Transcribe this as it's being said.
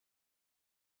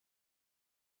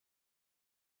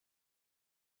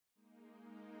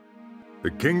The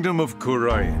Kingdom of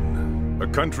Khurain, a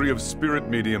country of spirit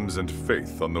mediums and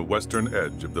faith on the western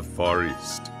edge of the Far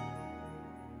East.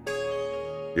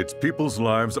 Its people's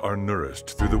lives are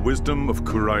nourished through the wisdom of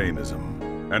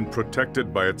Khurainism and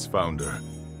protected by its founder,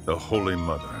 the Holy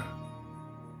Mother.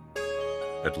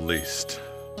 At least,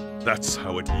 that's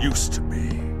how it used to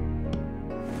be.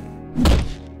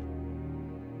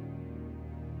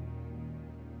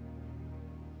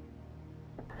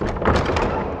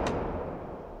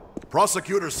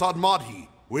 Prosecutor Sadmadhi,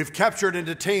 we've captured and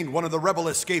detained one of the rebel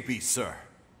escapees, sir.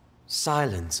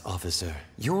 Silence, officer.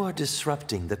 You're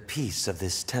disrupting the peace of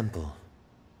this temple.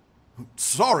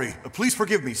 Sorry. Please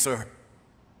forgive me, sir.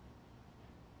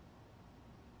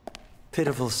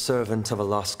 Pitiful servant of a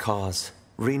lost cause,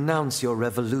 renounce your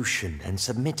revolution and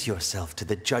submit yourself to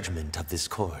the judgment of this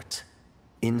court.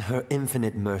 In her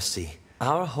infinite mercy,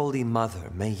 our Holy Mother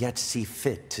may yet see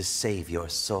fit to save your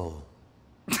soul.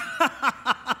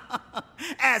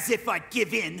 As if I'd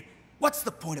give in! What's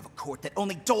the point of a court that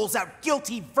only doles out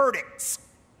guilty verdicts?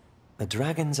 A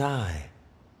dragon's eye.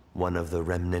 One of the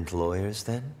remnant lawyers,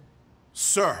 then?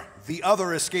 Sir, the other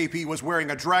escapee was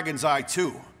wearing a dragon's eye,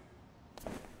 too.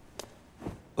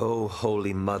 O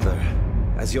Holy Mother,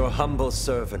 as your humble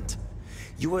servant,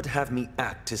 you would have me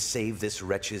act to save this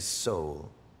wretch's soul.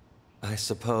 I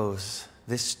suppose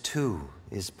this, too,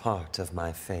 is part of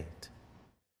my fate.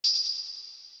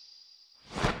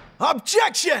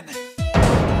 Objection!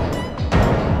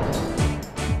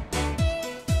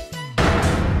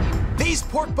 These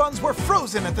pork buns were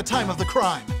frozen at the time of the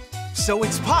crime, so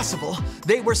it's possible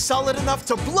they were solid enough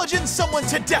to bludgeon someone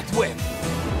to death with.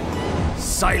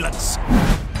 Silence!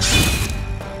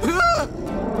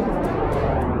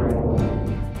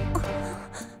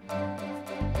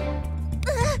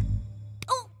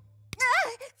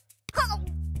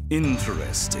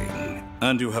 Interesting.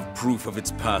 And you have proof of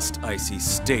its past icy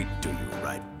state, do you,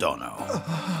 right, Dono?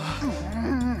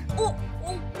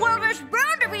 Well, there's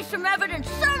bound to be some evidence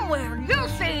somewhere, you'll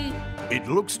see. It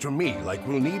looks to me like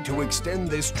we'll need to extend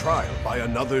this trial by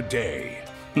another day.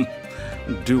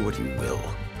 Do what you will.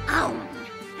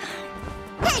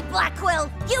 Hey, Blackquill,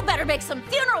 you better make some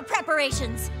funeral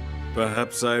preparations.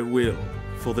 Perhaps I will,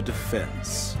 for the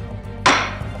defense.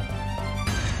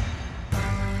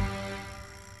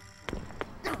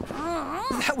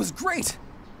 That was great!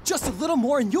 Just a little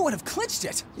more and you would have clinched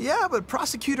it! Yeah, but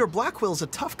Prosecutor Blackwell's a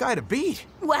tough guy to beat.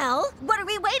 Well, what are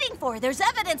we waiting for? There's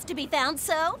evidence to be found,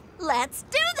 so let's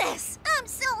do this! I'm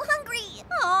so hungry!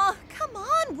 Oh, come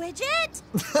on, Widget!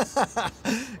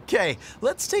 Okay,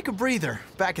 let's take a breather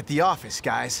back at the office,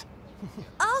 guys.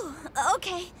 Oh,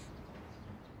 okay.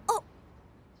 Oh,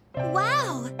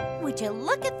 wow! Would you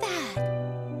look at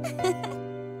that?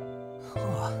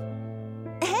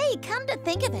 Hey, come to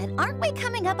think of it, aren't we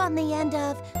coming up on the end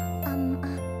of,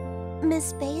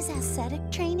 Miss Faye's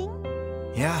ascetic training?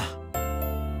 Yeah,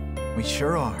 we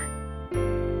sure are.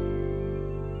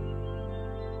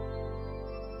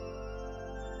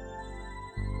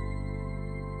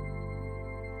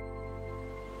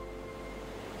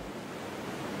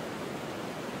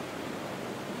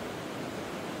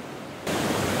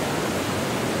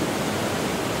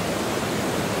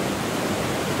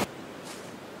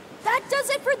 That does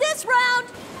it for this round!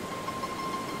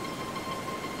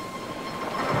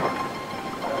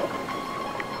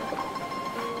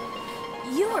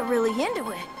 You were really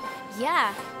into it.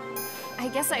 Yeah, I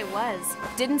guess I was.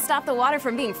 Didn't stop the water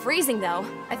from being freezing, though.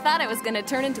 I thought I was gonna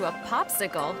turn into a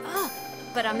popsicle.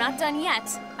 But I'm not done yet.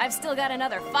 I've still got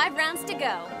another 5 rounds to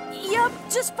go. Yup,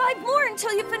 just 5 more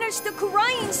until you finish the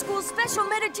Khurain School's special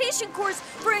meditation course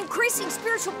for increasing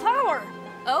spiritual power.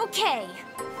 Okay.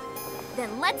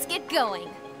 Then let's get going.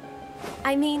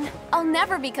 I mean, I'll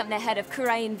never become the head of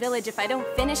Khurain Village if I don't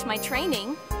finish my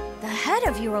training. The head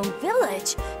of your own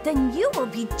village? Then you will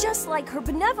be just like her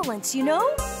benevolence, you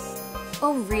know?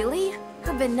 Oh, really?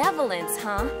 Her benevolence,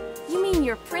 huh? You mean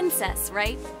your princess,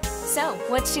 right? So,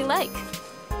 what's she like?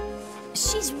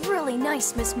 She's really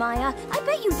nice, Miss Maya. I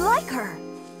bet you'd like her.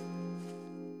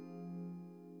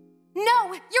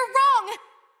 No, you're wrong!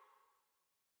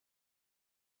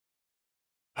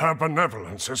 Her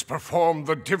benevolence has performed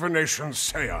the divination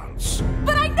seance.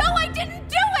 But I know I didn't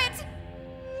do it!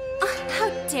 How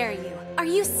dare you? Are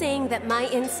you saying that my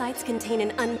insights contain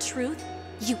an untruth?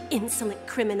 You insolent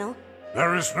criminal.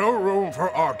 There is no room for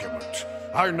argument.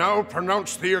 I now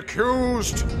pronounce the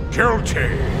accused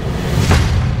guilty.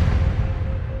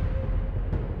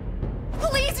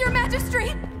 Please, Your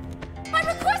Majesty! I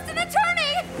request an attorney!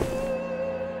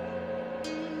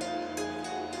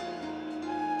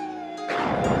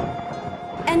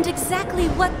 And exactly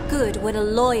what good would a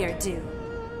lawyer do?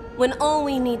 when all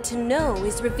we need to know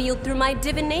is revealed through my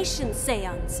divination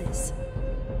seances?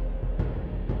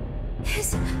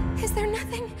 Is there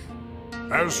nothing?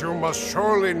 As you must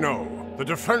surely know, the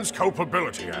Defense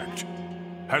Culpability Act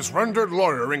has rendered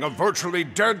lawyering a virtually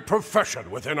dead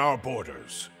profession within our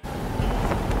borders.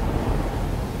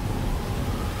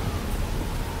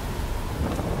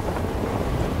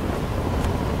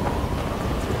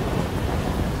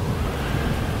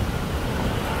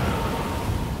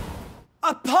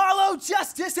 Apollo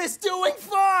Justice is doing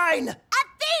fine!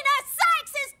 Athena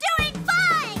Sykes is doing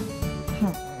fine!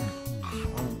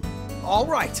 All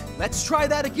right, let's try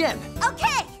that again.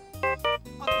 Okay!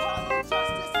 Apollo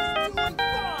Justice is doing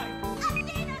fine!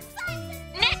 Athena Sykes is...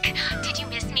 Nick, did you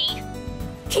miss me?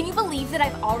 Can you believe that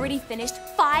I've already finished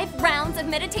 5 rounds of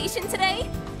meditation today?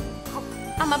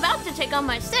 I'm about to take on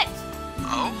my 6th.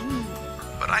 Oh?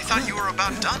 But I thought you were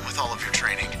about done with all of your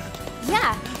training.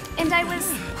 Yeah, and I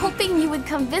was hoping you would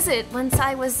come visit once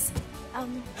I was,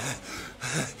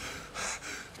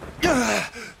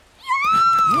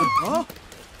 Huh?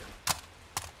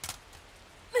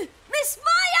 Miss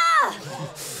Maya!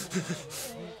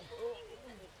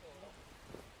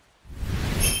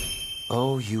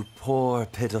 Oh, you poor,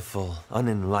 pitiful,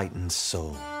 unenlightened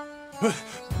soul.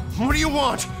 What do you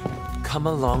want? Come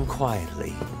along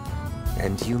quietly,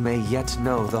 and you may yet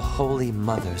know the Holy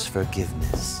Mother's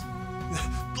forgiveness.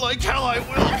 Like hell I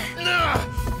will!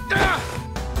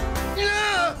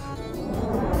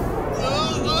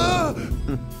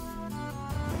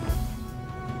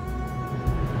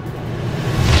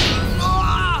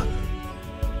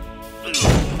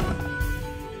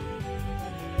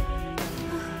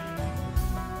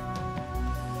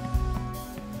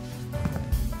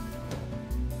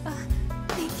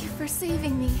 thank you for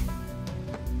saving me.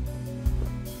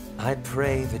 I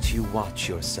pray that you watch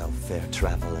yourself, fair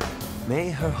traveler.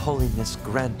 May Her Holiness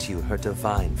grant you her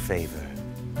divine favor.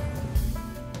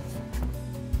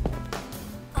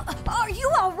 Are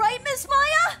you all right, Miss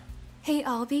Maya? Hey,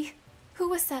 Albie, who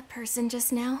was that person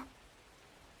just now?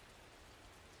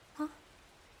 Huh?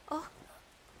 Oh.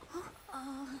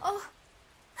 Ah!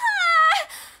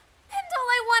 And all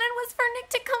I wanted was for Nick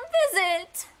to come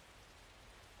visit.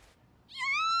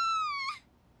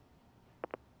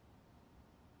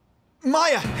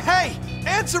 Maya, hey!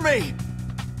 Answer me!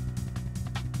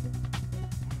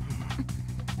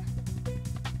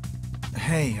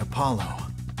 Hey, Apollo.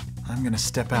 I'm gonna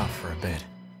step out for a bit.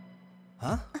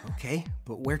 Huh? Okay,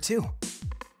 but where to?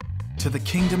 To the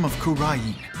kingdom of Wright.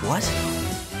 What?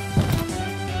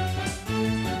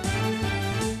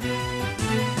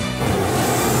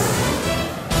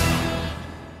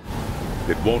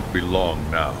 It won't be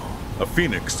long now. A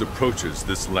phoenix approaches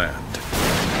this land.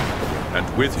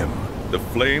 And with him, the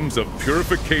flames of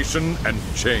purification and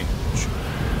change.